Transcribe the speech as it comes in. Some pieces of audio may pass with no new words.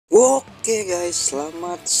Oke guys,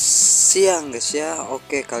 selamat siang guys ya.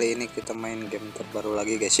 Oke, kali ini kita main game terbaru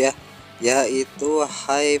lagi guys ya, yaitu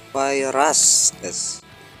Rush guys.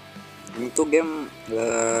 Ini tuh game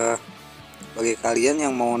bagi kalian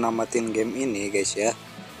yang mau namatin game ini guys ya.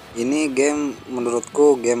 Ini game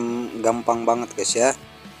menurutku game gampang banget guys ya.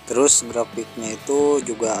 Terus grafiknya itu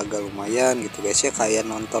juga agak lumayan gitu guys ya, kayak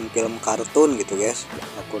nonton film kartun gitu guys.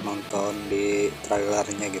 Aku nonton di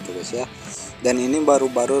trailernya gitu guys ya. Dan ini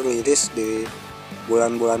baru-baru rilis di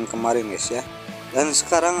bulan-bulan kemarin guys ya. Dan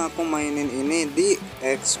sekarang aku mainin ini di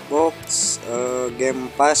Xbox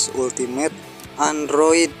GamePass Ultimate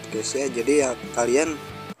Android guys ya. Jadi ya kalian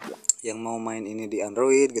yang mau main ini di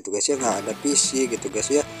Android gitu guys ya, nggak ada PC gitu guys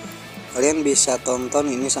ya, kalian bisa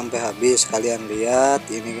tonton ini sampai habis. Kalian lihat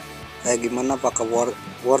ini kayak gimana, apakah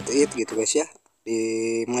worth it gitu guys ya,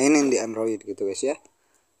 dimainin di Android gitu guys ya.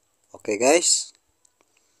 Oke guys,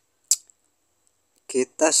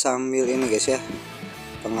 kita sambil ini guys ya,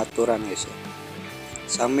 pengaturan guys ya,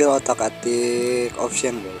 sambil otak-atik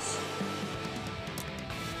option guys.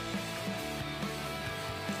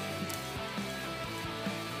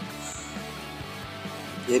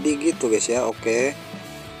 Jadi gitu guys ya. Oke,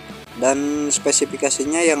 dan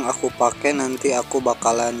spesifikasinya yang aku pakai nanti aku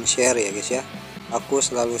bakalan share ya guys ya. Aku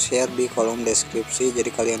selalu share di kolom deskripsi, jadi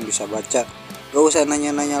kalian bisa baca. Gak usah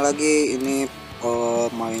nanya-nanya lagi ini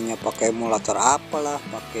mainnya pakai emulator apalah,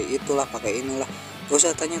 pakai itulah, pakai inilah. Gak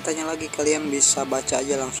usah tanya-tanya lagi, kalian bisa baca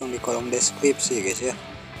aja langsung di kolom deskripsi guys ya.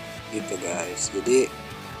 Gitu guys. Jadi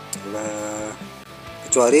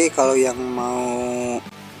kecuali kalau yang mau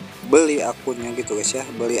beli akunnya gitu guys ya,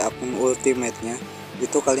 beli akun ultimate-nya,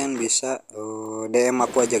 itu kalian bisa DM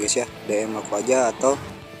aku aja guys ya, DM aku aja, atau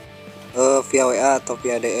via WA atau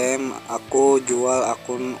via DM. Aku jual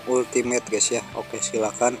akun ultimate guys ya. Oke,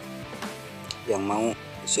 silakan yang mau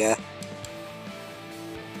guys ya.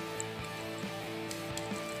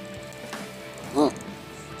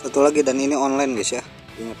 Satu lagi, dan ini online guys ya,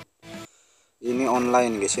 ingat ini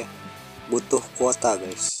online guys ya, butuh kuota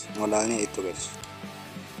guys, modalnya itu guys.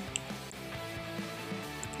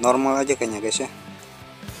 Normal aja kayaknya guys ya,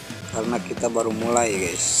 karena kita baru mulai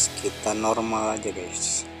guys. Kita normal aja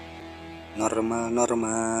guys, normal.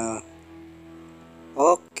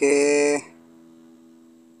 Oke,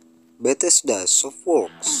 Bethesda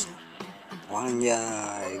Softworks.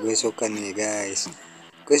 Anjay, gue suka nih guys,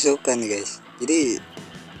 jadi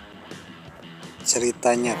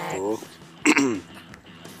ceritanya tuh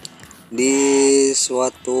di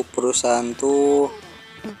suatu perusahaan tuh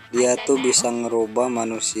dia tuh bisa ngerubah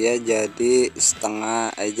manusia jadi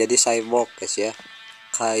jadi cyborg guys ya.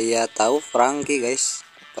 Kayak tahu Franky guys,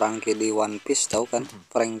 Franky di One Piece tahu kan,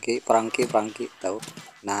 Franky tahu.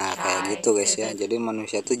 Nah kayak gitu guys ya, jadi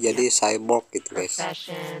manusia tuh jadi cyborg gitu guys,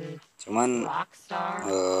 cuman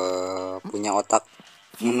punya otak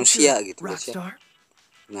manusia gitu guys ya.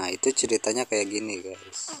 Nah itu ceritanya kayak gini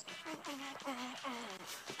guys.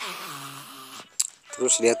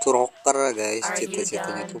 Terus dia tuh rocker guys,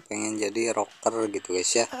 cita-citanya tuh pengen jadi rocker gitu guys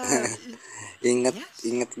ya.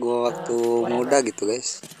 inget gua waktu muda gitu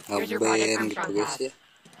guys, ngeband gitu guys ya.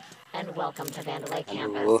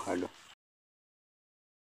 Aduh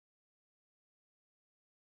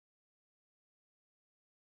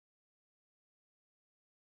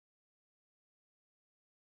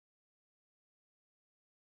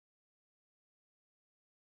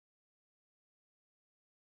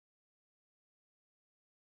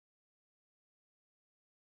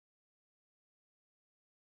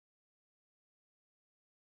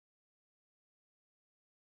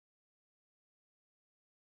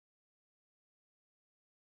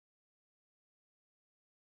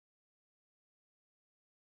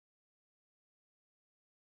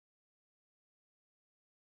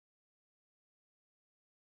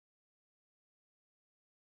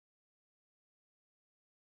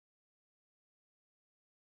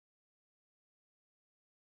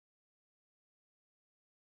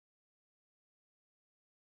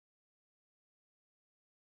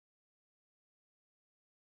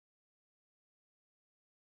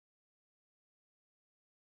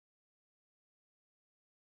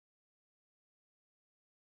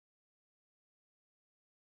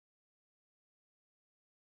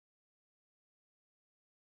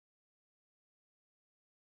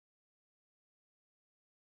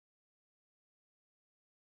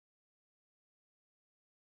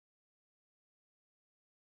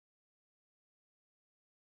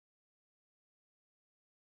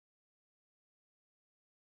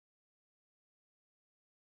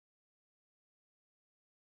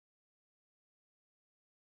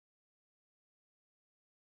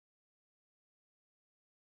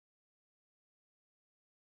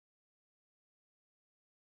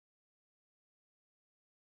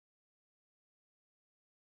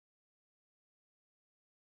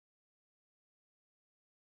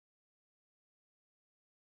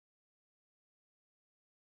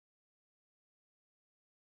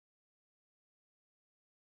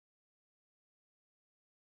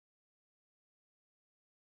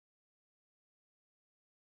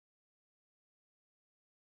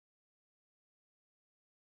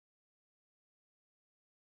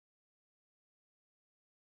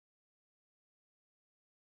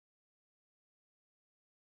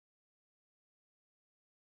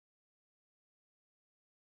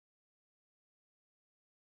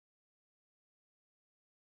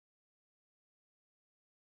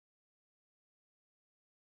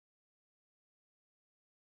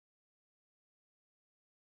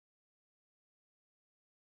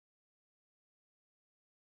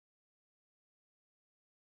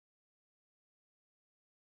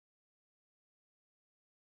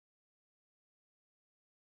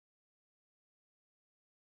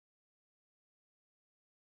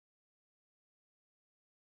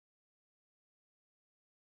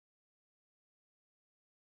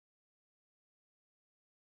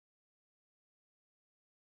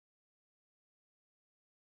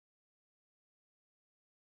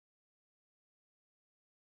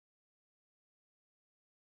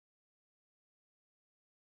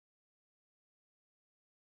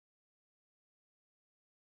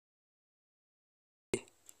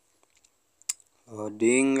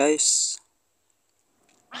Loading guys.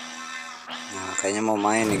 Nah kayaknya mau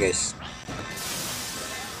main nih guys.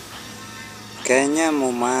 Kayaknya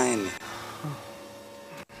mau main nih.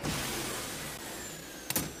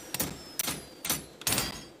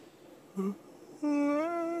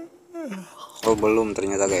 Oh belum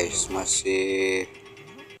ternyata guys, masih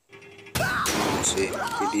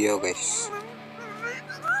video guys.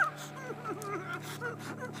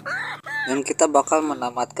 Dan kita bakal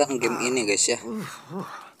menamatkan game ini guys ya.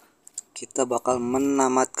 Kita bakal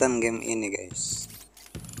menamatkan game ini guys.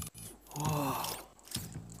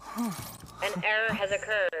 An error has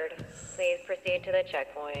occurred. Please proceed to the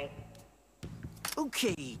checkpoint.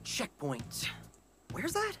 Okay, checkpoint.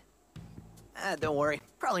 Where's that? Don't worry.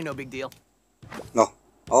 Probably no big deal. Loh,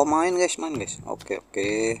 oh main guys. Oke.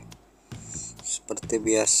 Seperti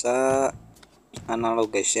biasa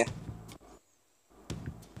analog guys ya.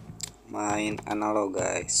 Main analog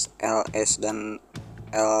guys, LS dan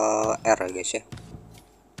LR guys ya.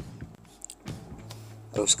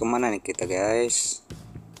 Terus kemana nih kita guys?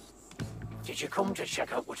 Did you come to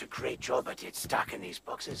check out what a great job I did stacking these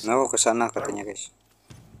boxes? No, ke sana katanya guys.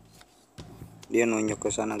 Dia nunjuk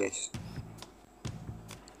ke sana guys.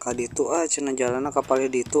 Ka ditu cenah jalanna kapal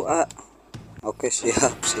ditu Oke,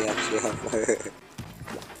 siap.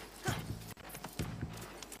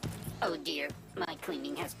 Oh dear, my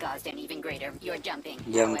cleaning has caused an even greater. You're jumping.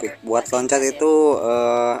 Jumping. Buat loncat itu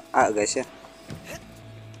A guys ya.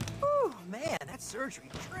 Oh man, that surgery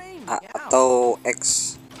drained me A out. atau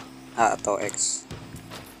X. A atau X.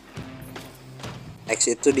 X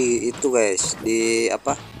itu di itu guys, di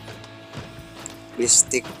apa? Di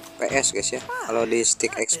stick PS guys ya. Kalau di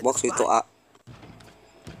stick Xbox itu A.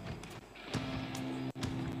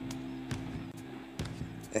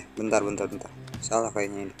 Bentar. Salah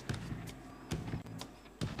kayaknya ini.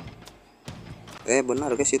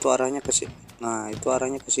 Benar guys, itu arahnya ke situ. Nah, itu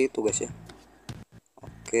arahnya ke situ guys ya.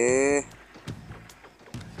 Oke.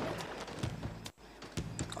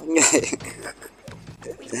 Anjay.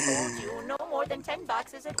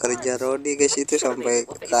 Kerja Rodi guys itu sampai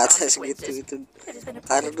ke atas gitu, itu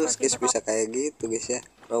kardus guys, bisa kayak gitu guys ya.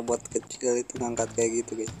 Robot kecil itu ngangkat kayak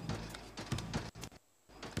gitu guys.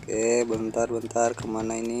 Oke, bentar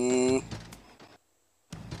kemana ini?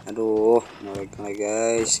 Aduh, mulai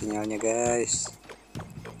guys sinyalnya guys.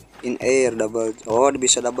 In air double, oh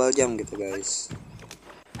bisa double jump gitu guys.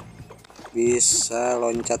 Bisa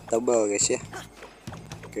loncat double guys ya.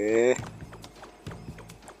 Oke.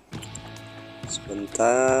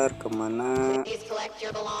 Sebentar, kemana?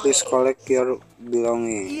 Please collect your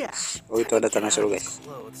belongings. Oh itu ada tanah seru guys.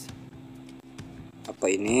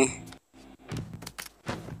 Apa ini?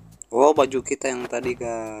 Oh baju kita yang tadi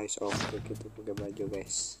guys. Oke, kita pakai baju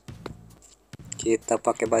guys. Kita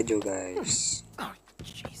pakai baju guys.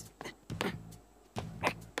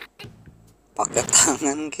 Pakai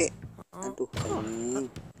tangan kek. Aduh ini.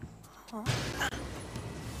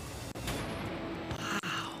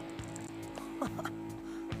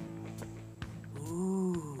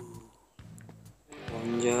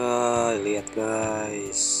 Anjay, lihat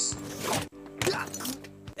guys.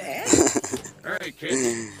 Alright,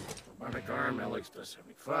 kids. Robotic arm,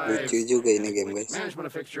 LX75. Lucu juga ini game guys. Management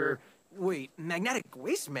of fixture. Wait, magnetic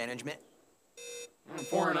waste management?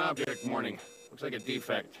 Foreign object warning. Looks like a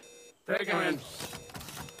defect. Take him in.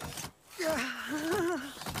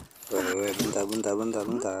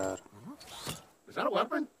 Bentar. Is that a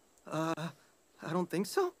weapon? I don't think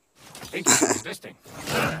so. Ain't resisting.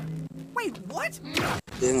 Wait, what?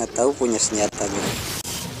 Dia nggak tahu punya senjata gitu.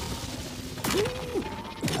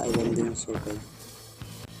 I don't think so guys.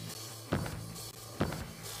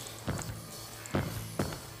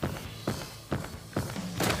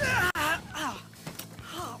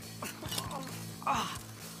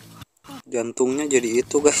 Jantungnya jadi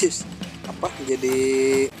itu guys, apa jadi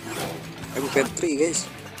MP3 guys,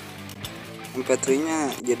 MP3 nya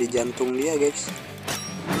jadi jantung dia guys.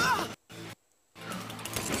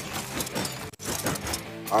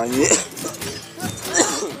 Anjir.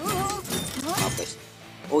 Apa sih?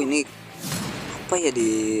 Oh ini apa ya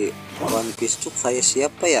di One Piece tuh kayak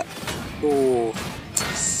siapa ya?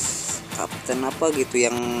 Kapten apa gitu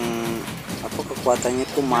yang apa kekuatannya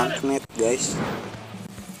tuh magnet guys.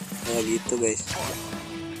 Kayak gitu guys.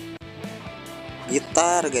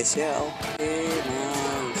 Gitar guys ya. Oke,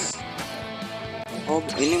 nice. Oh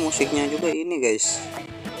ini musiknya juga ini guys,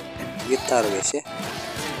 gitar guys ya.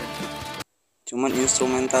 Cuman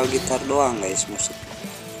instrumental gitar doang guys musik.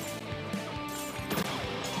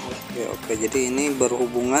 Oke, jadi ini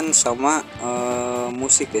berhubungan sama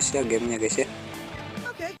musik guys ya, gamenya guys ya.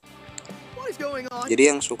 is going on?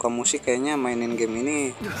 Jadi yang suka musik kayaknya mainin game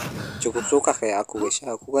ini cukup suka kayak aku guys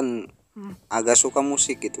ya. Aku kan agak suka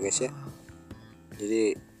musik gitu guys ya.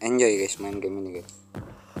 Jadi enjoy guys main game ini guys.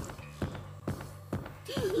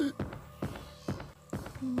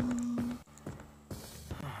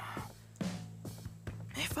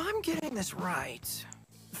 If I'm getting this right,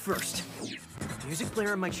 first, music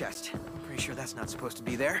player in my chest. I'm pretty sure that's not supposed to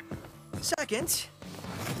be there. Second,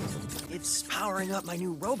 it's powering up my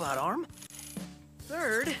new robot arm.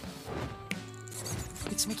 Third,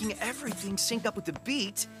 it's making everything sync up with the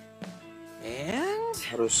beat. And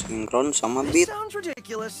Harus sinkron sama this beat. sounds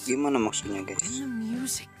ridiculous. Gimana maksudnya guys? When the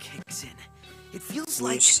music kicks in, it feels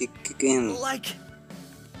like Music kick in, like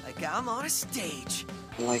I'm on a stage.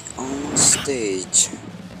 like on stage.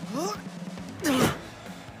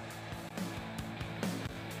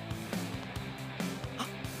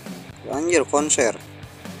 Anjir konser.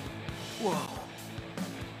 Whoa.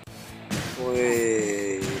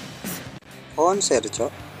 Woi. Konser,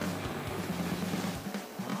 Cok.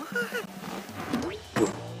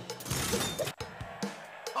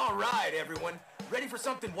 All right, everyone. Ready for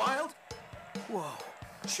something wild? Whoa.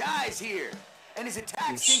 Chai's here, and his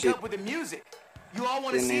attacks Shit. sync up with the music. You all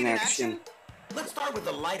want to see it in action? Let's start with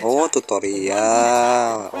the light attack. Oh, The one tutorial.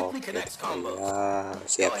 attack quickly Oke, connects combos. tutorial. Go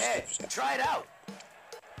Siap, ahead, siap, siap. try it out.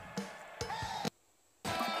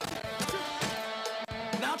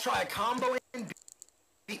 Now try a combo and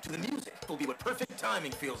beat to the music. Will be what perfect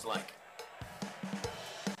timing feels like.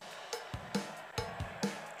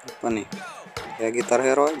 Apa nih? Kayak gitar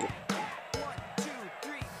hero aja.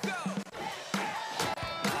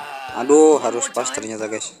 Aduh, harus pas ternyata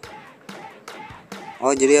guys.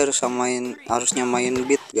 Oh, jadi harusnya main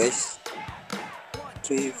beat guys.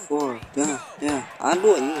 3, 4, ya.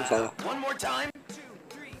 Aduh, ini salah. One more time.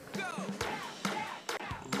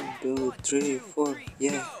 1, 2, 3, 4,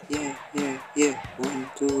 yeah. 1,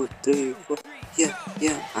 2, 3, 4,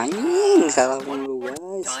 yeah. Anjing, salah mulu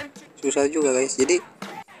guys. Susah juga guys. Jadi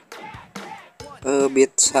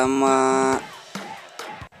beat sama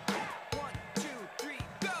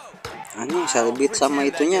anjing, salah beat sama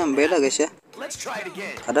itunya beda guys ya. Let's try it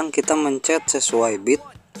again. Kadang kita mencet sesuai beat,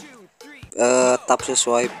 tap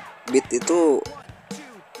sesuai beat itu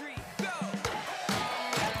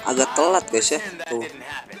agak telat guys ya. Tuh,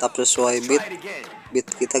 tap sesuai beat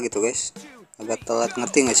kita gitu guys, agak telat.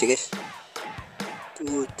 Ngerti nggak sih guys?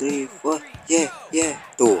 2, 3, 4, yeah.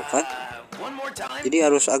 Tuh kan, One more time. jadi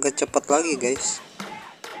harus agak cepat lagi guys.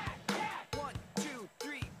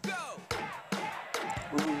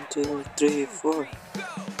 1, 2, 3, 4.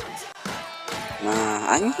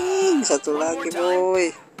 Nah, anjing, satu lagi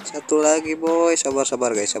boy, sabar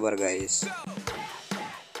guys.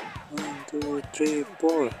 1, 2, 3,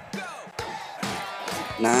 4.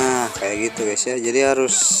 Nah, kayak gitu guys ya. Jadi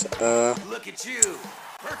harus Look at you.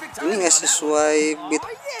 Perfect ini timing nggak on that sesuai beat Oh,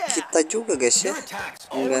 yeah. kita juga guys ya,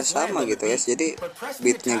 nggak sama gitu guys. Jadi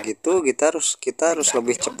beatnya gitu, kita harus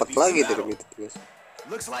lebih cepat lagi dari beat itu guys. one.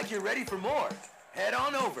 Looks like you're ready for more. Head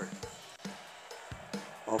on over.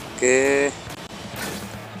 Oke,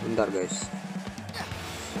 bentar guys.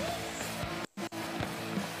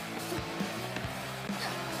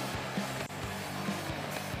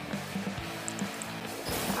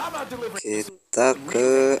 How about delivering Kita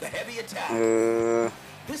ke the heavy attack?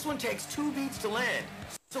 This one takes 2 beats to land.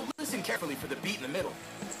 So listen carefully for the beat in the middle.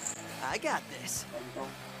 I got this.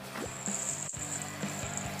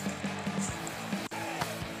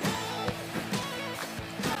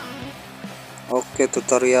 oke,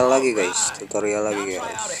 tutorial lagi guys. Now try out a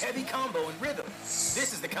guys. heavy combo in rhythm.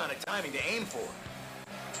 This is the kind of timing to aim for.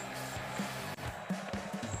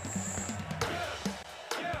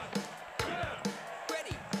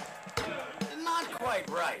 Not quite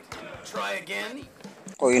right. Try again.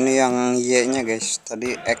 Oh, ini yang Y-nya guys.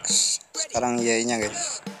 Tadi X, sekarang Y-nya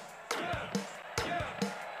guys.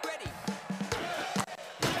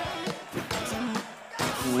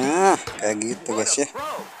 Nah, kayak gitu guys ya.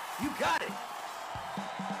 Pro, you got it.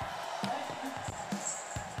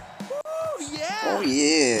 Oh yeah. Oh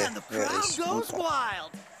yeah, And the crowd guys. goes Mantap.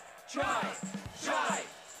 wild.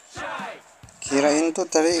 Kirain tuh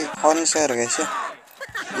tadi konser guys ya.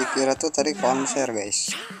 Dikira tuh tadi konser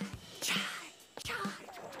guys.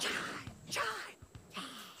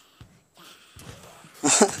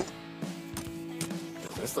 Is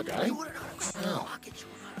this the guy?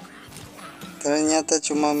 Ternyata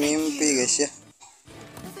cuma mimpi guys ya.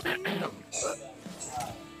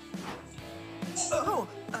 Oh,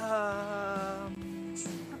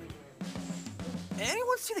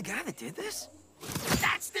 anyone see the guy that did this?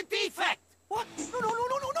 That's the defect. What? No.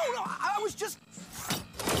 I was just.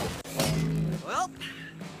 Well,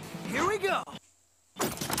 Here we go.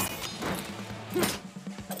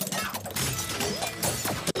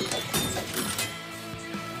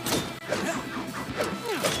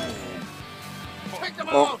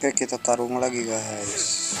 Oke, kita tarung lagi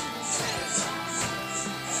guys.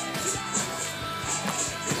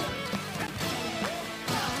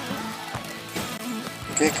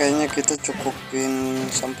 Oke, kayaknya kita cukupin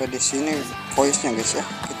sampai di sini voice-nya guys ya.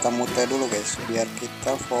 Kita mute dulu guys, biar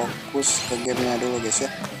kita fokus ke gamenya dulu guys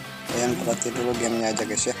ya. Kalian perhatiin dulu gamenya aja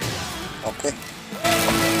guys ya. Oke.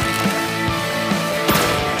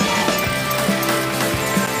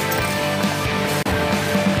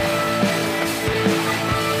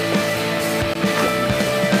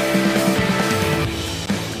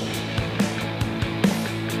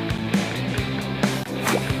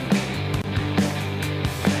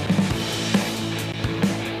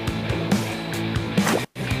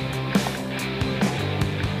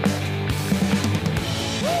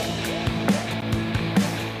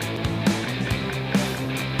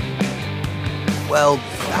 Well,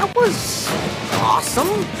 that was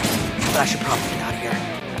awesome. But I should probably get out of here.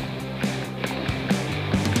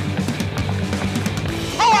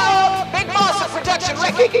 Hello, Big Boss of Production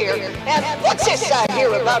Record here. And what's this I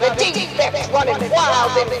hear about a defect running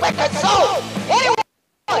wild in Record Zone?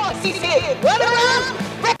 Anyone sees it run around?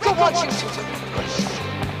 Record wants you to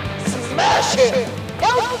smash it.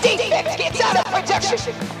 No defect gets out of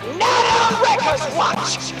production. Not on Record's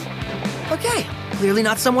watch. Okay, clearly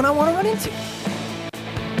not someone I want to run into.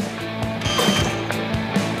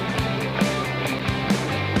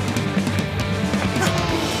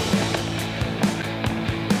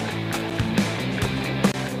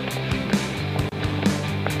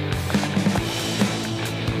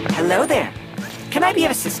 Hello there. Can I be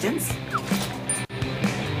of assistance?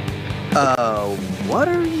 What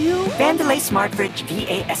are you? Vandalay Smartbridge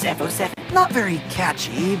VASF07. Not very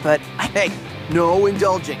catchy, but hey, no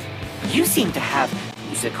indulging. You seem to have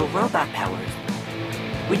musical robot powers.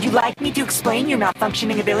 Would you like me to explain your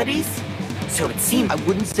malfunctioning abilities? So it seems I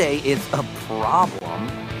wouldn't say it's a problem.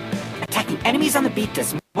 attacking enemies on the beat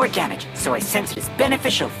does more damage, so I sense it is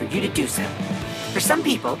beneficial for you to do so. For some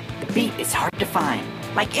people, the beat is hard to find,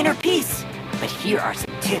 like inner peace. But here are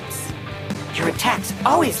some tips. Your attacks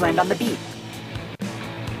always land on the beat.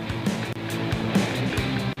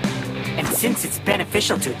 And since it's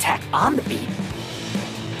beneficial to attack on the beat,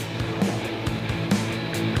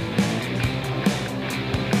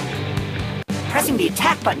 pressing the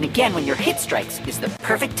attack button again when your hit strikes is the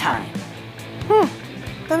perfect time.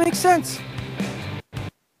 That makes sense.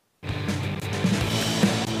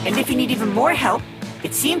 And if you need even more help,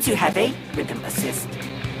 it seems you have a rhythm assist.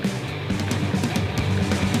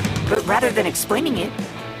 But rather than explaining it,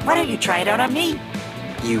 why don't you try it out on me?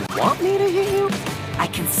 You want me to hit you? I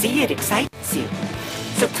can see it excites you.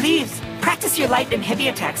 So please, practice your light and heavy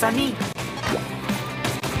attacks on me.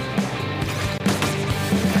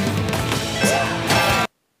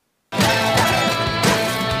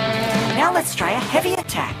 Now let's try a heavy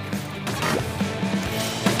attack.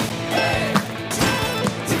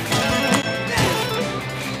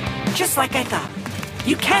 Just like I thought.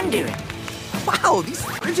 You can do it. Wow, these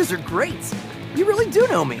fridges are great. You really do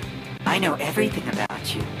know me. I know everything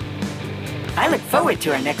about you. I look forward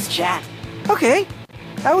to our next chat. Okay,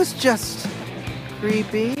 that was just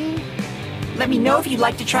creepy. Let me know if you'd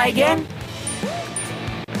like to try again.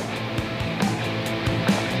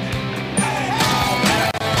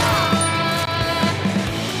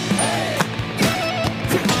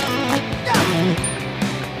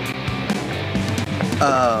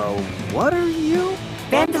 What are you?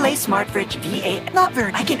 Vandalay Smartbridge VA. Not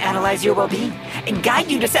very. I can analyze your well-being and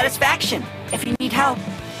guide you to satisfaction. If you need help,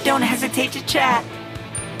 don't hesitate to chat.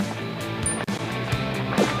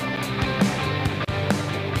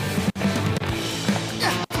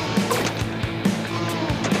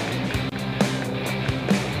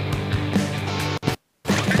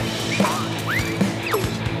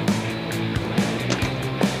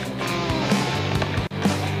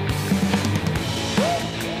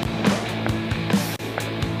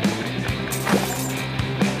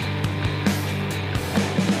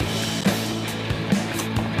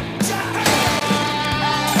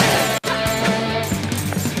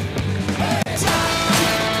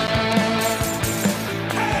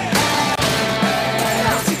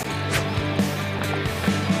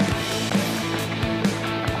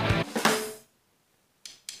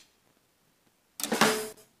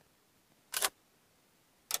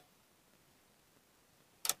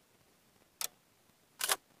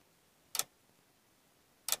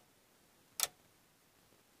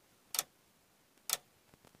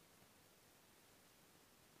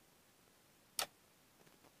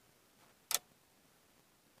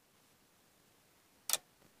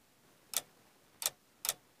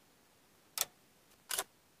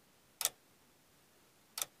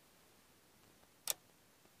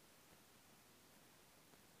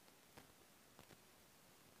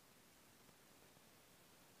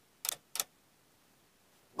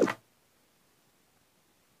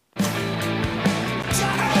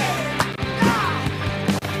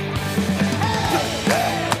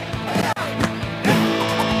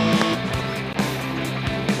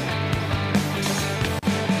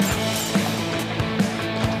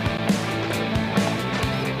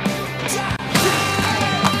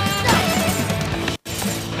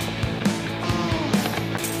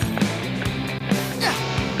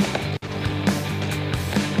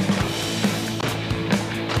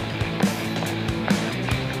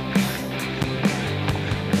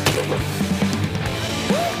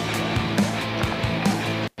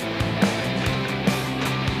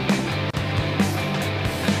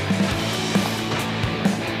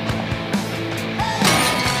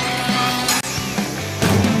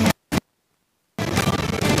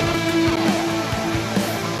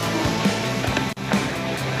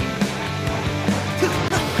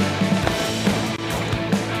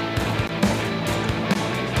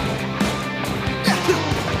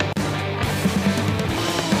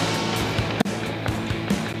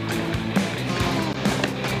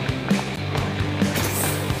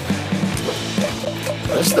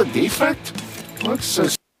 this the defect? Looks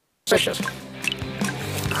suspicious.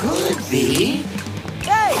 Could be.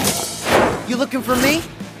 Hey! You looking for me?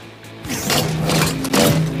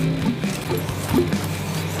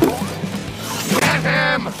 Get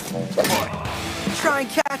him! Try and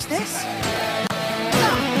catch this?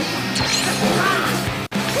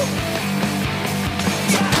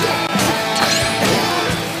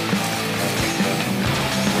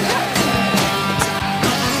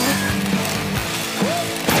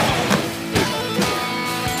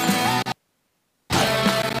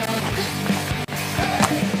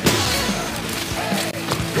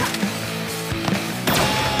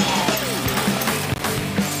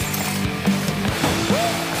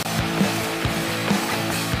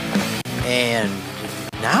 And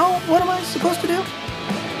now, what am I supposed to do?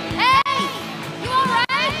 Hey! You alright?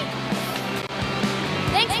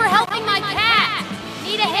 Thanks for helping my cat!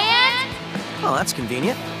 Need a hand? Oh, that's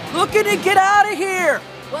convenient. Looking to get out of here!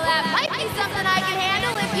 Well, that might be something I can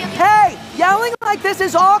handle if you... Hey! Yelling like this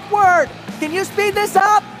is awkward! Can you speed this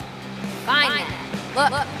up? Fine then.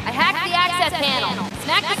 Look, I hacked the access panel.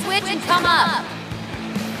 Smack the switch and come up.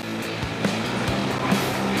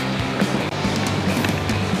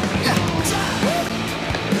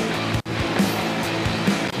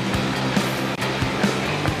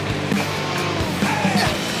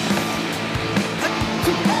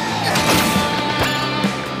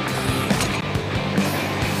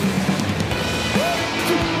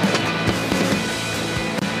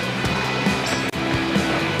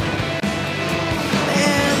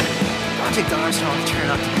 Project Armstrong turned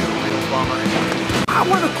out to be a real bummer. I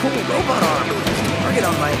want a cool robot arm with a target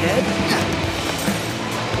on my head.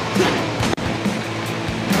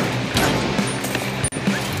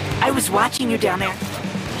 I was watching you down there.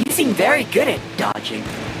 You seem very good at dodging.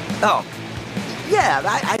 Oh, yeah,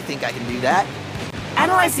 I think I can do that.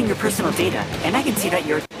 Analyzing your personal data, and I can see that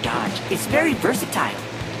your dodge is very versatile.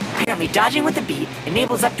 Apparently, dodging with the beat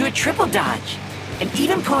enables up to a triple dodge, and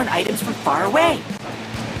even pulling items from far away.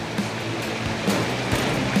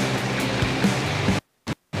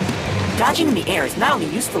 Dodging in the air is not only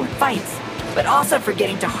useful in fights, but also for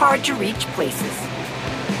getting to hard-to-reach places.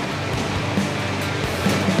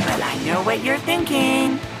 But I know what you're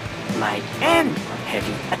thinking. Light and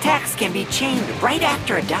heavy attacks can be chained right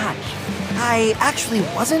after a dodge. I actually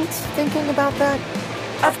wasn't thinking about that.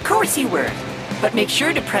 Of course you were, but make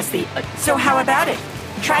sure to press the so how about it?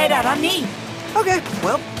 Try it out on me. Okay,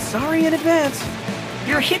 well, sorry in advance.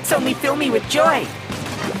 Your hits only fill me with joy.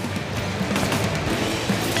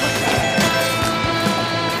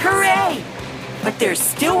 Hooray! But there's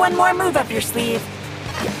still one more move up your sleeve.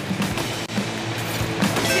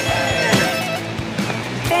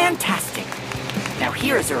 Fantastic. Now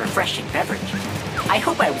here is a refreshing beverage. I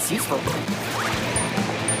hope I was useful.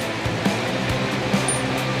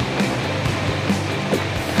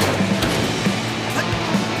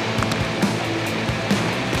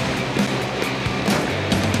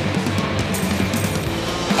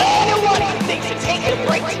 Anyone who thinks of taking a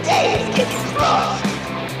break today is getting crushed.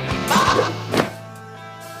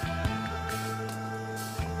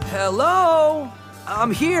 Hello?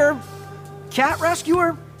 I'm here. Cat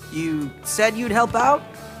rescuer? You said you'd help out?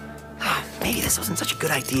 Maybe this wasn't such a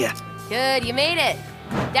good idea. Good, you made it.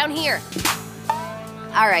 Down here.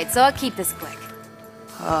 Alright, so I'll keep this quick.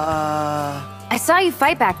 I saw you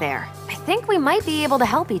fight back there. I think we might be able to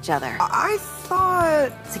help each other. I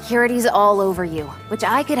thought... Security's all over you, which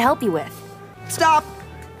I could help you with. Stop!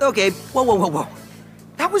 Okay, whoa.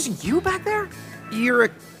 That was you back there? You're a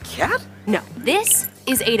cat? No, this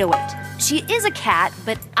is 808. She is a cat,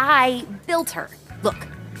 but I built her. Look,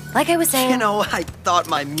 like I was saying... You know, I thought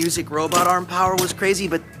my music robot arm power was crazy,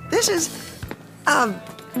 but this is...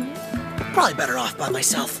 probably better off by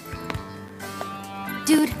myself.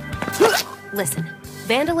 Dude, listen.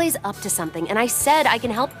 Vandelay's up to something, and I said I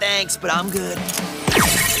can help... Thanks, but I'm good.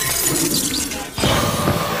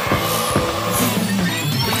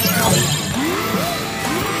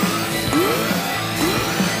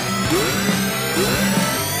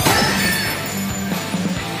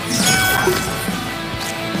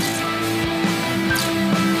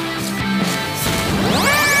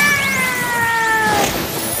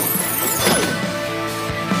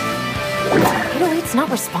 It's not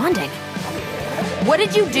responding. What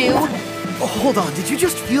did you do? Oh, hold on, did you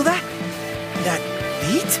just feel that? That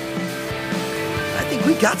beat? I think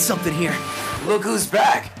we got something here. Look who's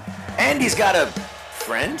back. Andy's got a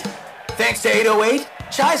friend? Thanks to 808,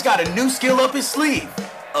 Chai's got a new skill up his sleeve.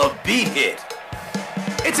 A beat hit.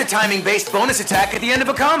 It's a timing-based bonus attack at the end of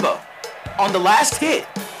a combo. On the last hit,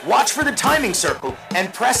 watch for the timing circle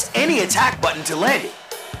and press any attack button to land it.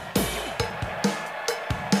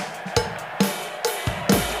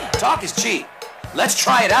 Talk is cheap. Let's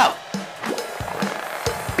try it out.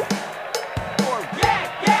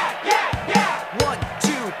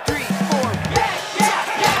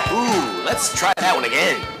 Ooh, let's try that one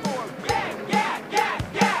again.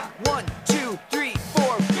 1, 2, 3,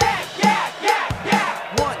 4.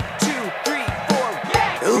 1, 2, 3,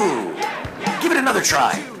 4. Ooh, give it another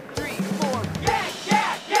try. 2, 3, 4.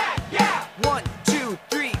 1, 2,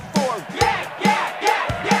 3, 4.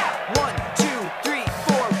 1, 2, 3,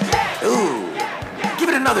 4. Ooh, give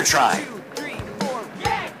it another try. 2, 3, 4.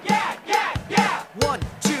 1,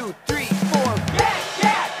 2, 3, 4.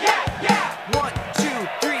 1, 2,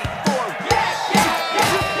 3, 4.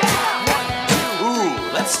 Ooh,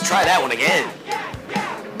 let's try that one again.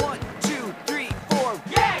 1, 2, 3, 4.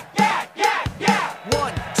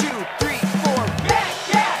 1, 2, 3, 4.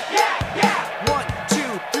 1,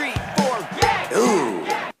 2, 3, 4. Ooh,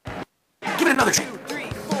 give it another try. 2, 3,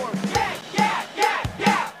 4.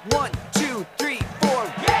 1, 2, 3, 4.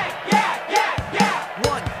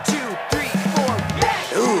 1, 2, 3, 4.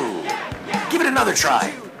 Ooh, give it another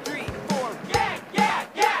try. 2, 3, 4.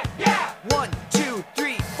 1, 2,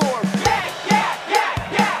 3, 4.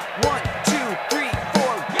 1, 2, 3, 4.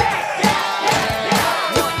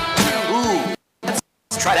 Ooh, let's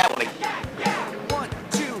try that one again. 1,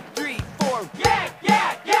 2, 3, 4.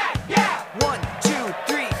 1, 2,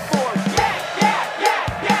 3, 4.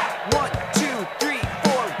 1, 2, 3,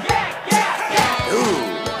 4. Ooh,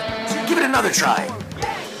 give it another try.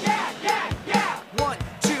 1,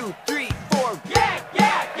 2, 3, 4.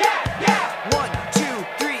 1, 2,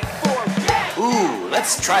 3, 4. Ooh,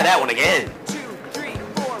 let's try that one again. 2, 3,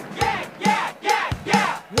 4.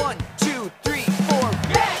 1, 2, 3, 4.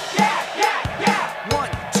 1,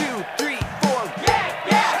 2, 3, 4.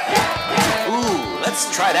 Ooh,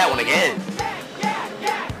 let's try that one again.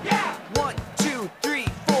 1, 2, 3,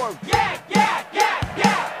 4.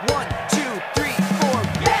 1, 2, 3, 4.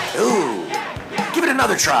 Ooh, give it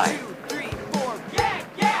another try. 2, 3, 4.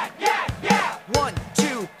 1,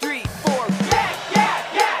 2, 3, 4.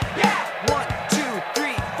 1, 2,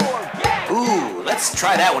 3, 4. Ooh, let's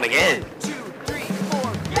try that one again. 2, 3,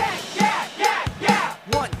 4.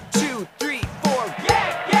 1, 2, 3, 4.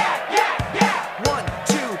 1,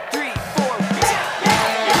 2, 3, 4.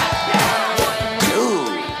 Ooh,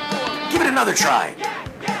 give it another try.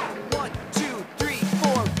 1, 2, 3,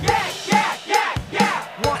 4.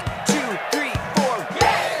 1, 2, 3, 4.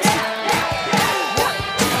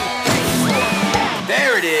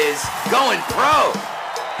 There it is, going pro.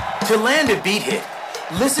 To land a beat hit,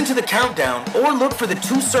 listen to the countdown or look for the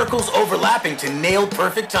 2 circles overlapping to nail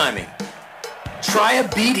perfect timing. Try a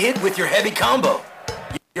beat hit with your heavy combo.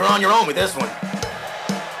 You're on your own with this one.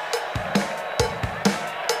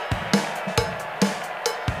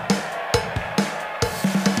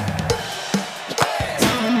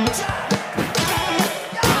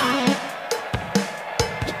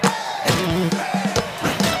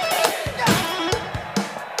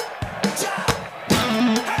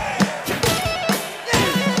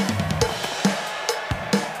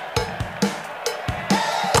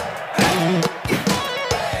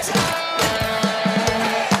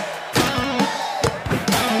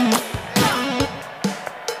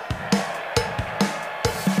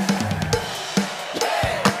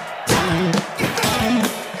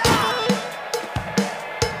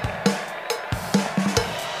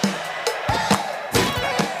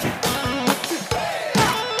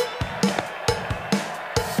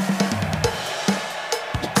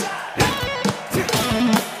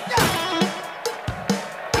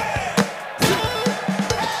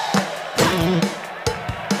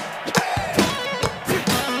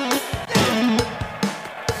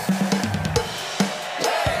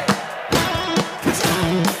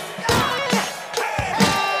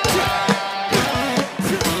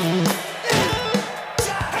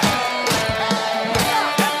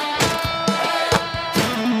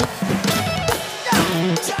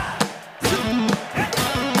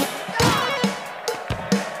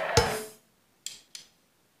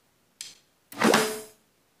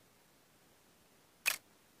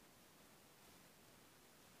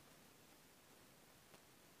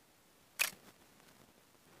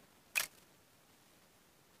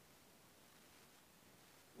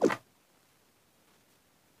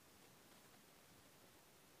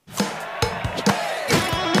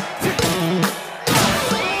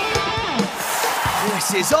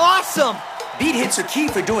 This is awesome! Beat hits are key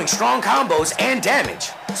for doing strong combos and damage,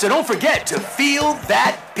 so don't forget to feel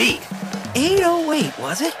that beat. 808,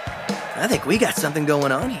 was it? I think we got something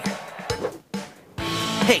going on here.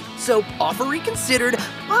 Hey, so offer reconsidered,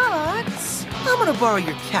 but I'm gonna borrow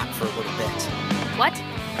your cap for a little bit. What?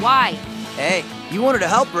 Why? Hey, you wanted to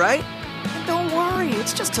help, right? Don't worry,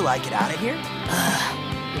 it's just till I get out of here.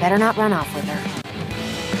 Better not run off with her.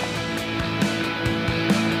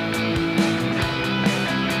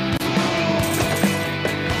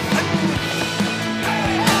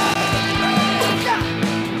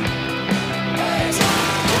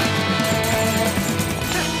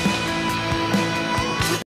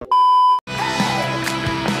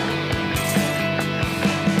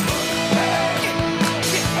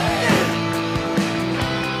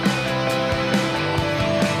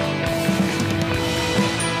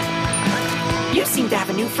 You seem to have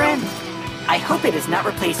a new friend. I hope it has not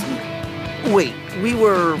replaced me. Wait, we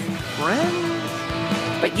were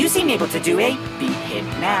friends? But you seem able to do a beat hit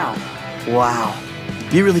now. Wow,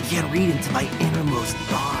 you really can't read into my innermost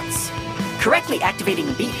thoughts. Correctly activating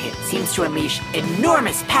a beat hit seems to unleash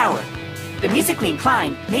enormous power. The musically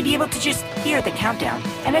inclined may be able to just hear the countdown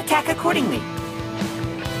and attack accordingly.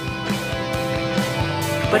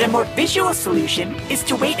 But a more visual solution is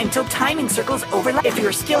to wait until timing circles overlap. If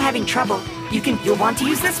you're still having trouble, you'll want to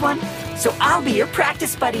use this one. So I'll be your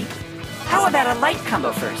practice buddy. How about a light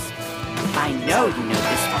combo first? I know you know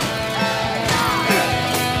this one.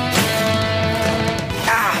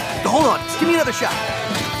 Hold on, give me another shot.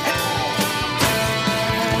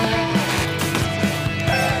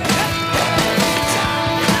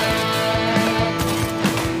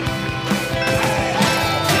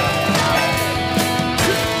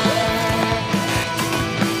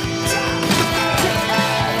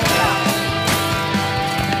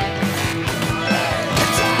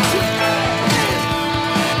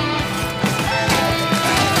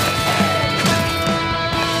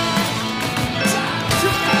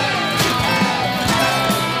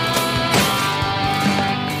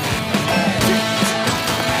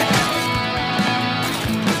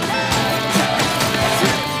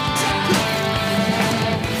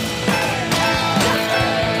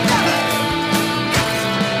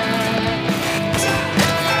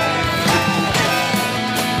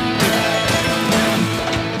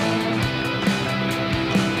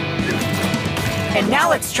 And now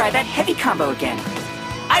let's try that heavy combo again.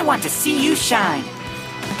 I want to see you shine.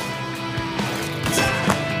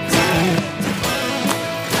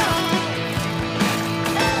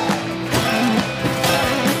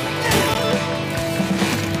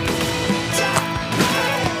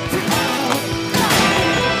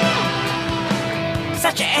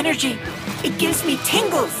 Such energy. It gives me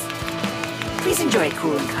tingles. Please enjoy a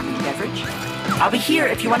cool and calming beverage. I'll be here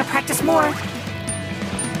if you want to practice more.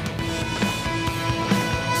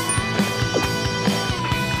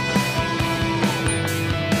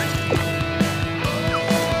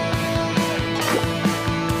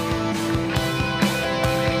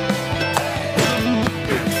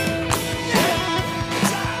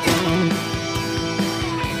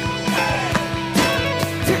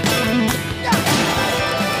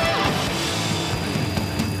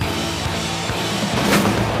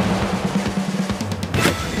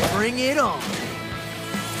 Bring it on.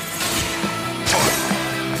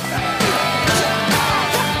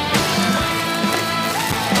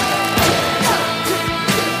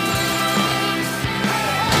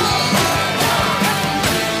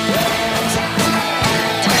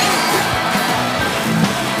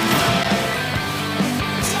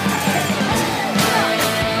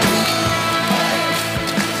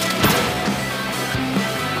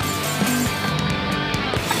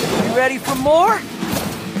 You ready for more?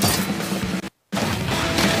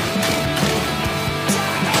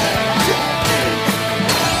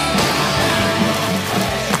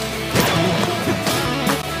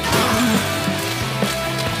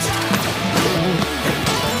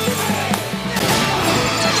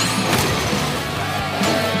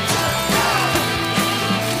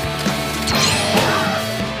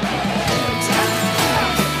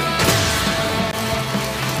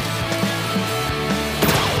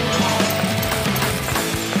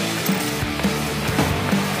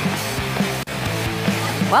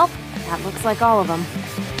 Well, that looks like all of them.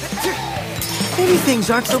 Maybe things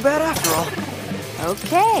aren't so bad after all.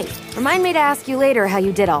 Okay. Remind me to ask you later how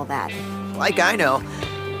you did all that. Like I know.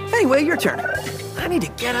 Anyway, your turn. I need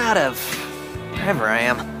to get out of wherever I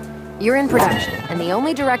am. You're in production, and the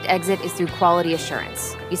only direct exit is through quality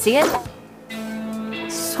assurance. You see it?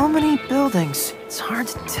 So many buildings. It's hard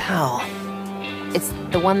to tell. It's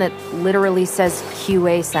the one that literally says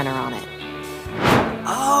QA Center on it.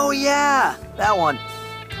 Oh, yeah. That one.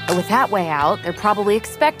 With that way out, they're probably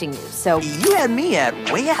expecting you, so... You had me at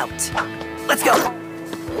way out. Let's go.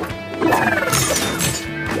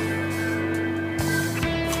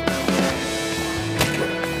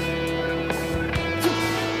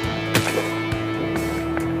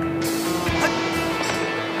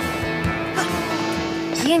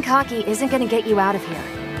 Being cocky isn't gonna get you out of here.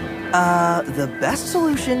 The best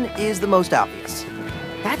solution is the most obvious.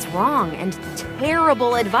 That's wrong and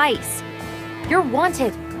terrible advice. You're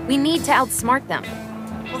wanted. We need to outsmart them.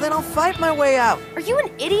 Well, then I'll fight my way out. Are you an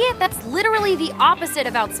idiot? That's literally the opposite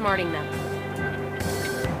of outsmarting them.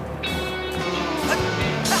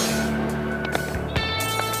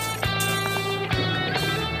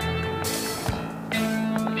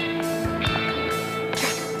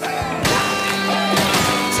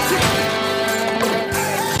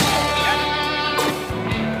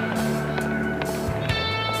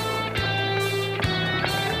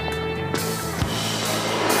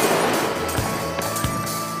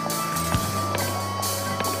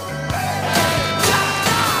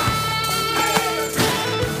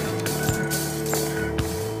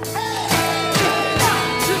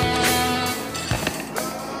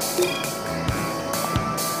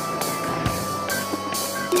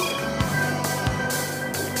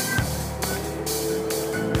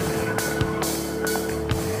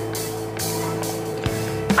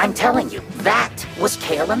 I'm telling you, that was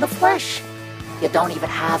Kale in the flesh. You don't even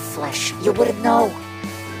have flesh. You wouldn't know.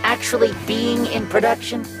 Actually being in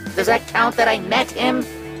production, does that count that I met him?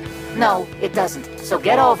 No, it doesn't. So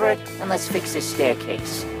get over it and let's fix this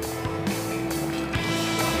staircase.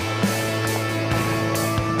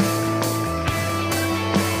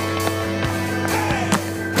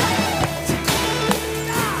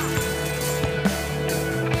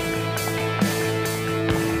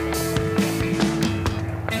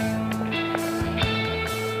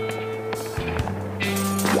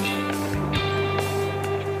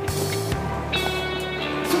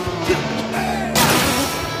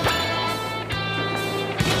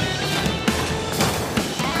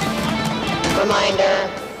 Reminder,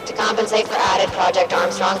 to compensate for added Project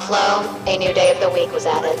Armstrong flow, a new day of the week was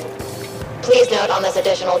added. Please note on this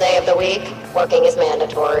additional day of the week, working is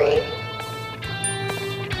mandatory.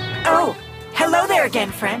 Oh, hello there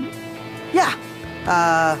again, friend. Yeah.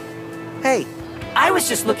 Hey. I was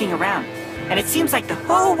just looking around, and it seems like the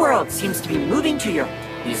whole world seems to be moving to your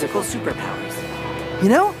musical superpowers. You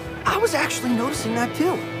know, I was actually noticing that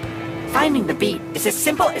too. Finding the beat is as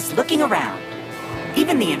simple as looking around.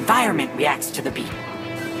 Even the environment reacts to the beat.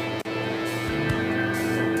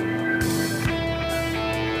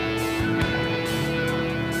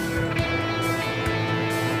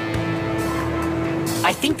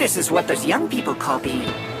 I think this is what those young people call being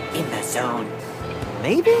in the zone.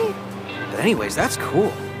 Maybe? But anyways, that's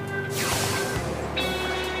cool.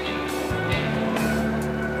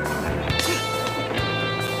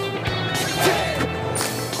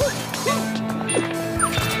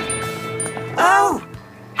 Oh!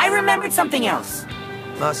 I remembered something else.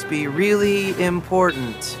 Must be really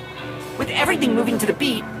important. With everything moving to the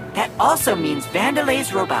beat, that also means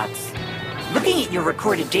Vandelay's robots. Looking at your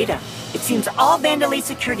recorded data, it seems all Vandelay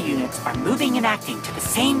security units are moving and acting to the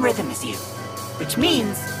same rhythm as you. Which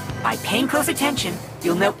means, by paying close attention,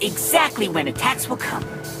 you'll know exactly when attacks will come.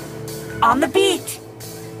 On the beat!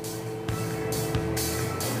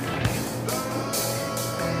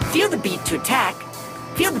 Feel the beat to attack,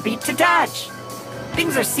 feel the beat to dodge.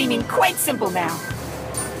 Things are seeming quite simple now.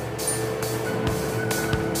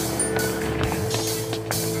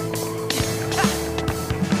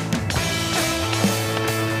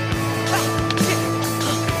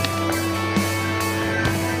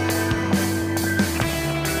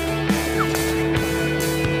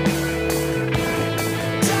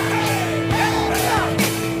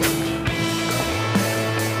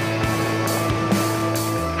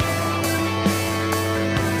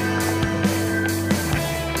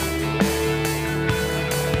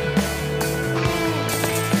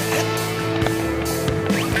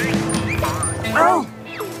 Oh,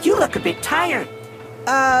 you look a bit tired.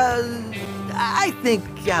 I think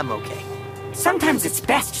I'm okay. Sometimes it's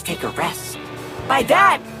best to take a rest. By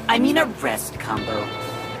that, I mean a rest combo.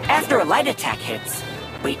 After a light attack hits,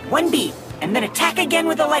 wait one beat, and then attack again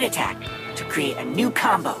with a light attack to create a new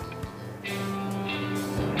combo.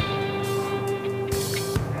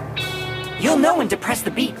 You'll know when to press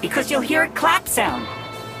the beat because you'll hear a clap sound.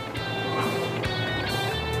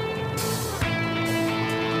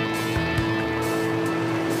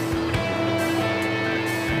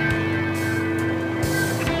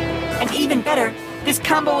 And even better, this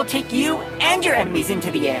combo will take you and your enemies into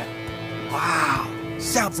the air. Wow,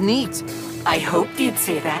 sounds neat. I hoped you'd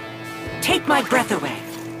say that. Take my breath away.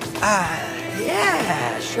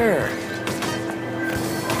 Yeah, sure.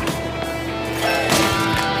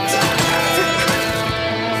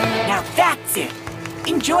 Now that's it.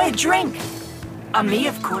 Enjoy a drink. Me,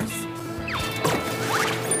 of course.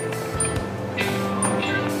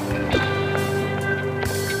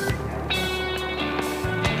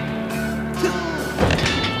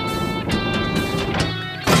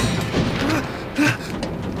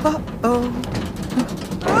 Uh-oh.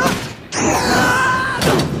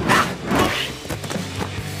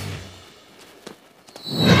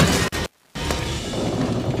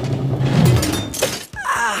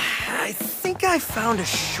 I think I found a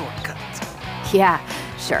shortcut. Yeah,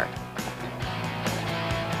 sure.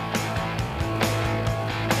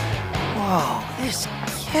 Whoa, this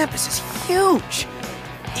campus is huge.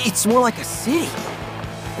 It's more like a city.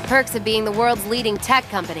 The perks of being the world's leading tech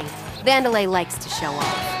company. Vandelay likes to show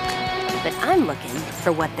off. But I'm looking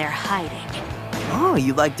for what they're hiding. Oh,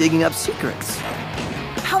 you like digging up secrets.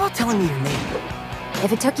 How about telling me your name?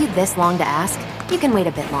 If it took you this long to ask, you can wait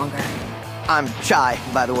a bit longer. I'm Chai,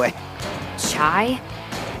 by the way. Chai?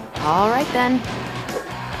 All right then.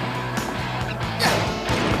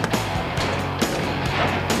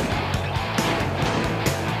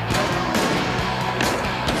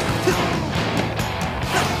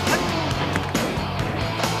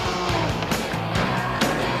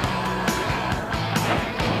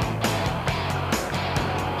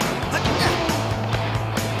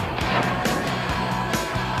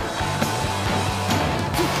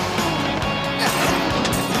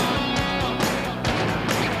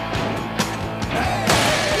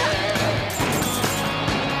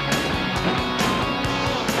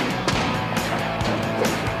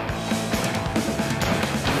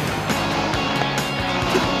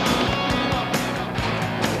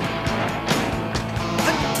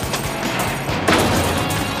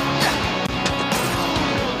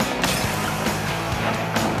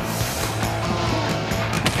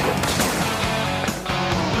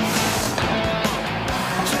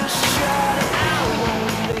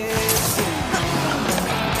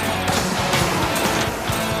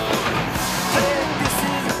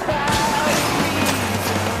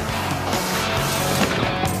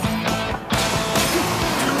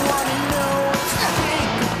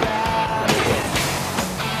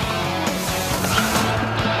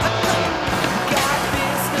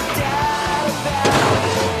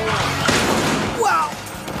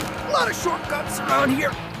 Around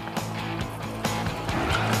here.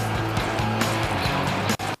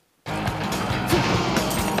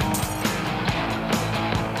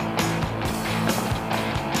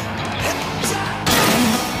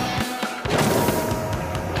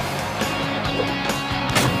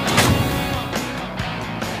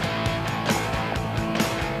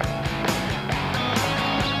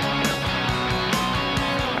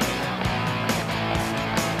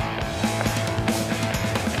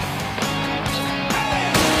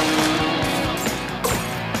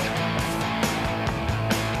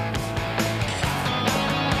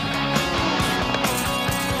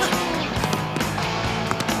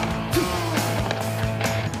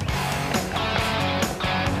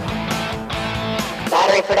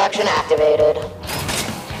 Battery production activated.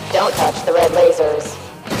 Don't touch the red lasers.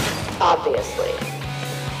 Obviously.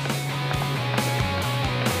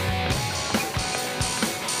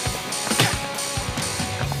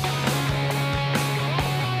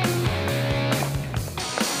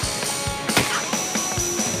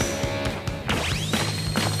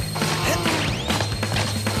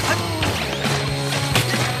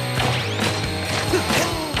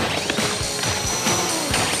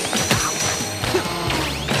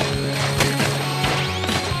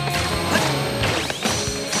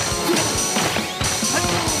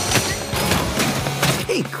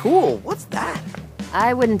 Cool, what's that?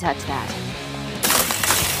 I wouldn't touch that.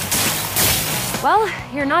 Well,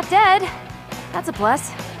 you're not dead. That's a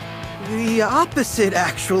plus. The opposite,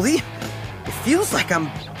 actually. It feels like I'm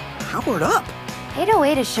powered up.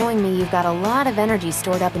 808 is showing me you've got a lot of energy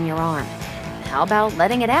stored up in your arm. How about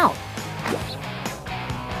letting it out?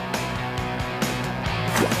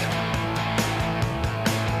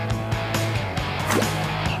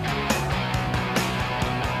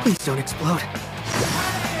 Please don't explode.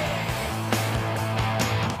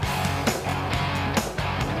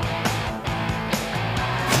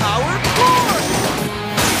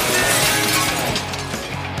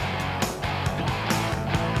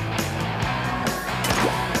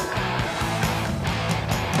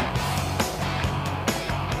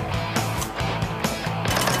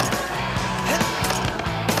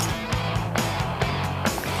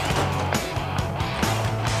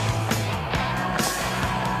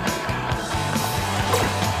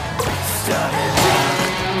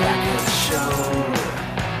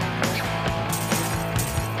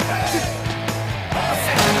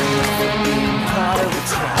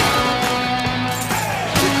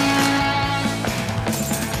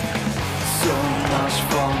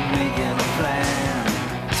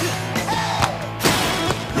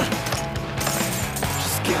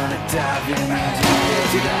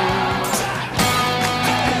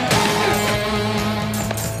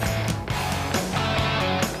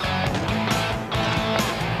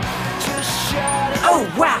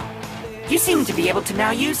 seem to be able to now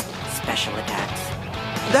use special attacks.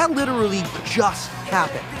 That literally just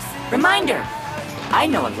happened. Reminder, I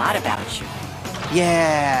know a lot about you.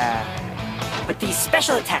 Yeah. But these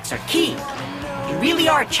special attacks are key. You really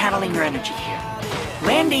are channeling your energy here.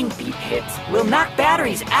 Landing beat hits will knock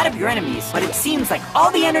batteries out of your enemies, but it seems like all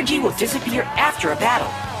the energy will disappear after a battle.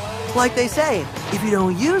 Like they say, if you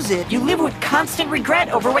don't use it, You live with constant regret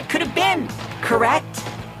over what could have been, correct?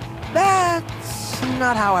 that's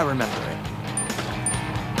not how I remember it.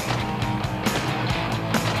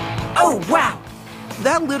 Oh, wow!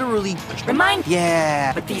 That literally...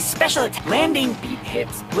 Yeah. But these special landing beat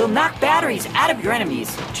hits will knock batteries out of your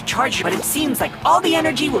enemies to charge you, but it seems like all the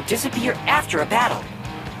energy will disappear after a battle.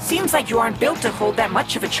 Seems like you aren't built to hold that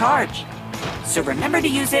much of a charge. So remember to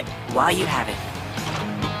use it while you have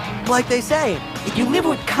it. Like they say, You live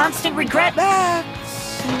with constant regret.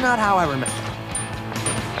 that's not how I remember.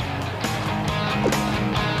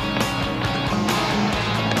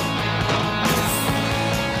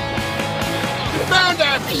 Found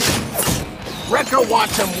that! Wrecker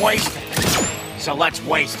wants him wasted. So let's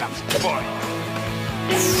waste him.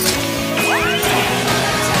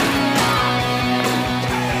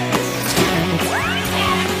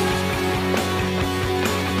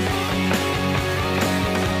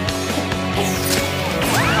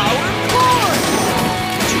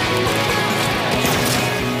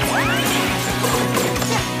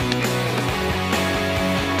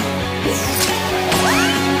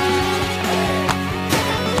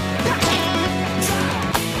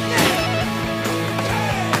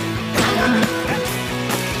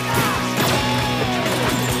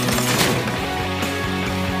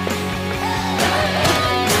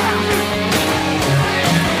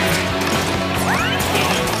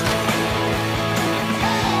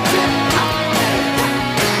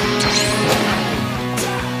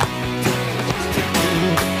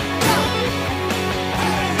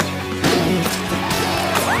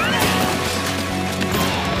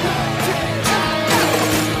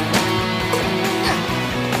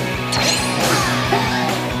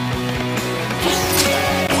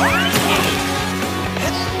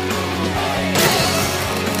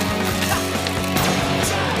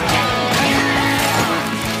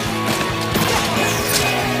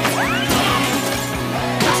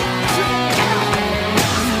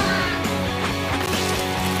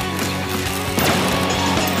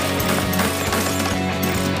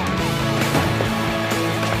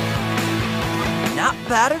 Not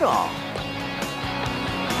bad at all.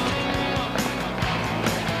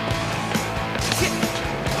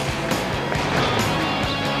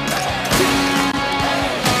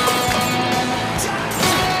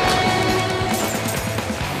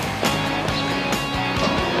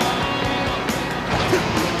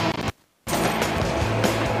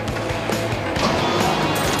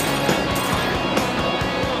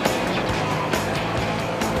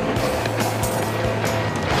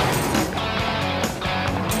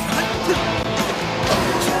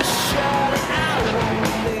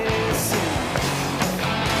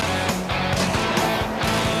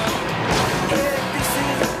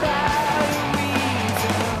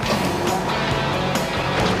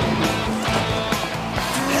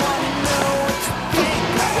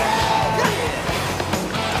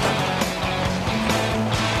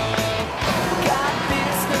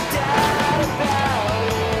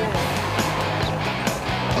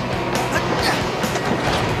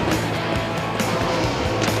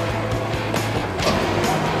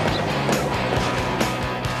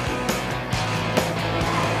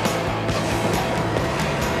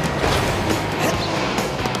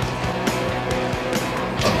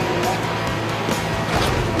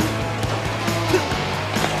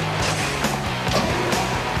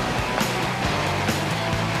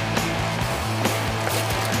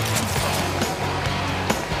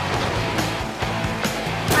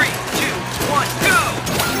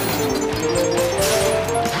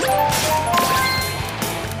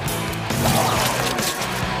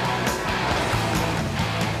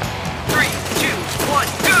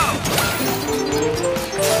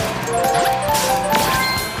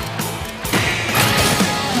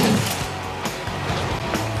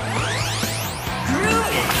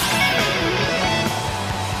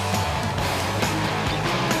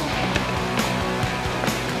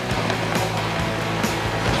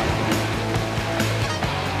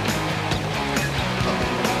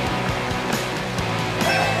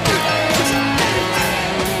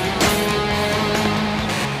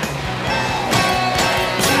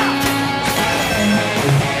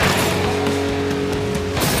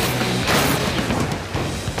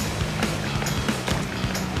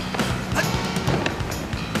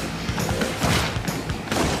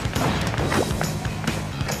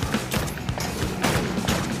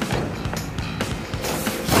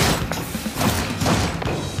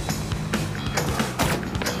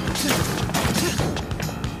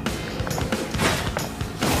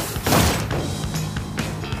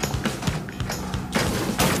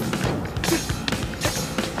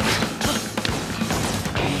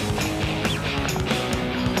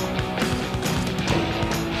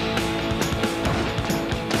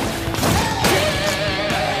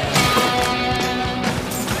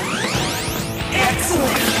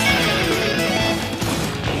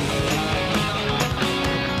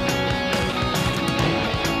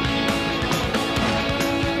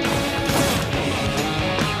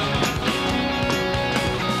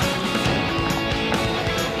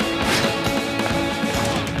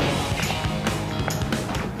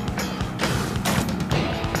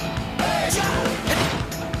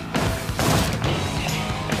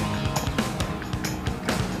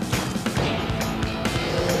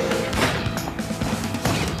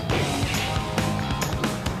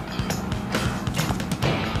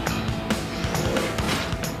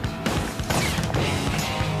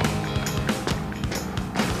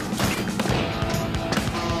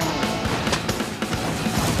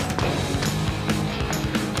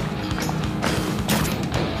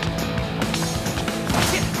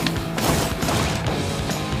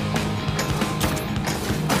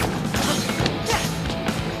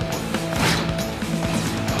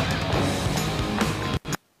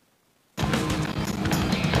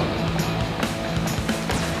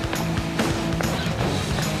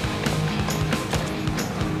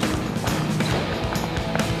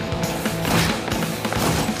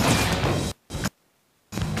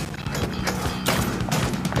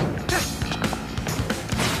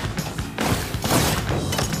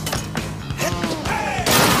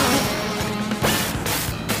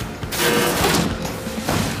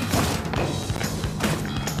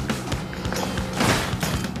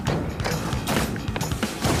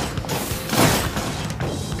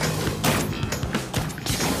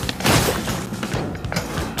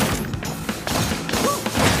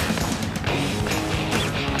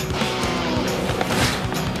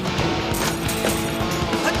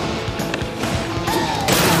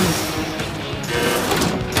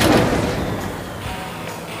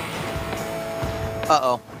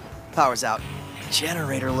 Uh-oh. Power's out.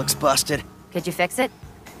 Generator looks busted. Could you fix it?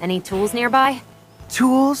 Any tools nearby?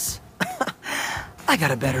 Tools? I got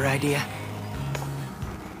a better idea.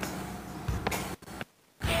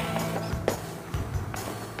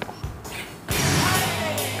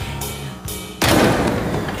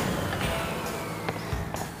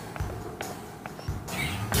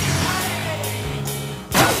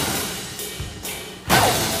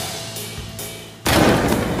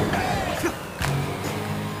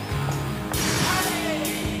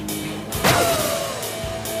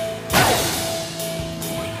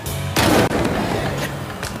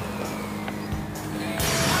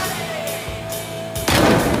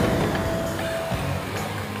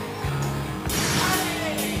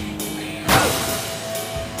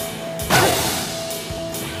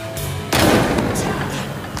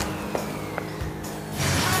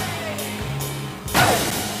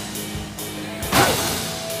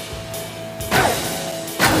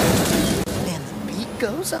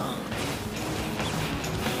 Goes on.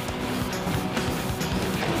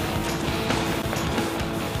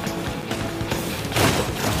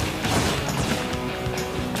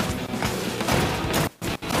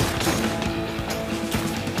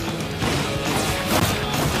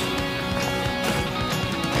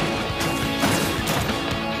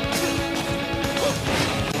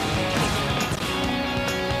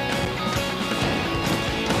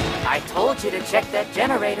 I told you to check that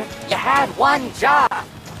generator. You had one job.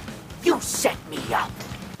 You set me up.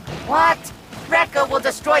 What? Rekka will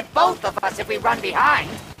destroy both of us if we run behind.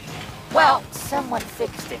 Well, someone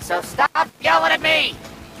fixed it, so stop yelling at me!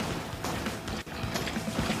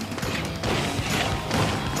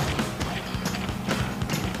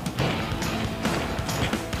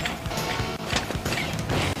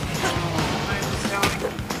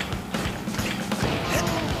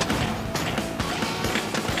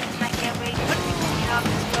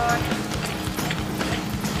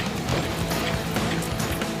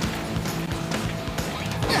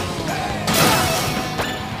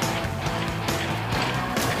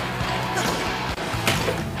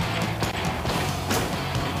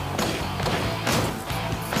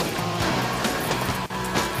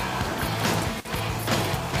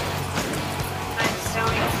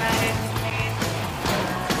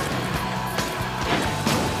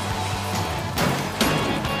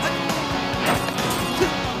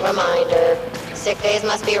 Reminder, sick days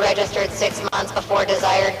must be registered 6 months before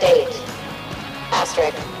desired date.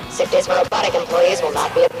 Asterisk, sick days for robotic employees will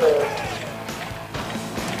not be approved.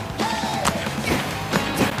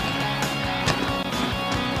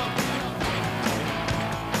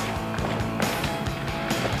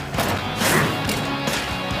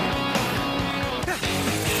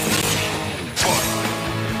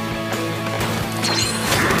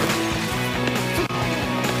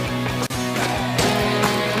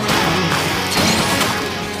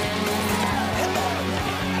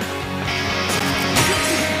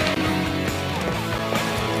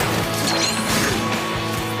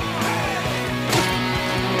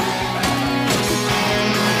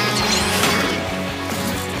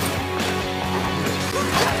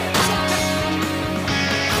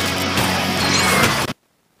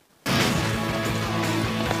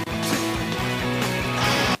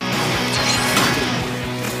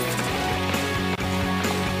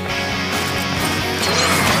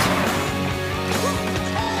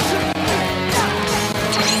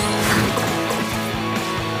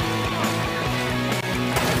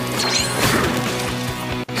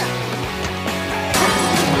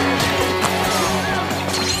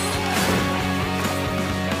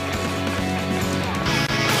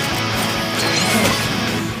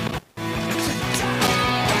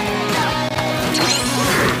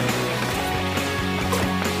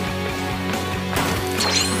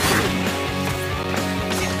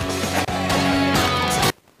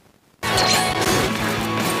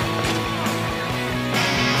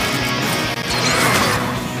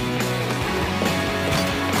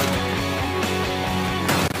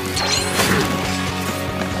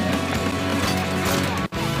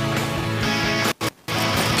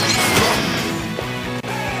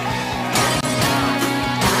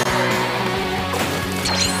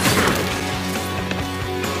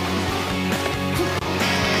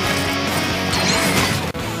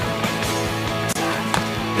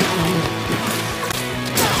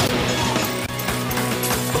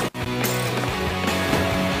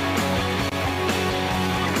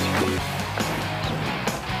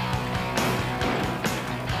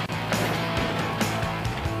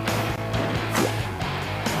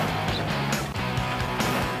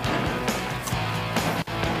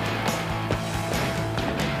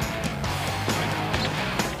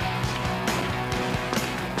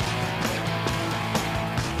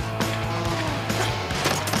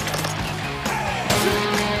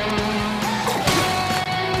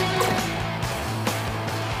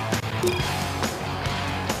 Bye.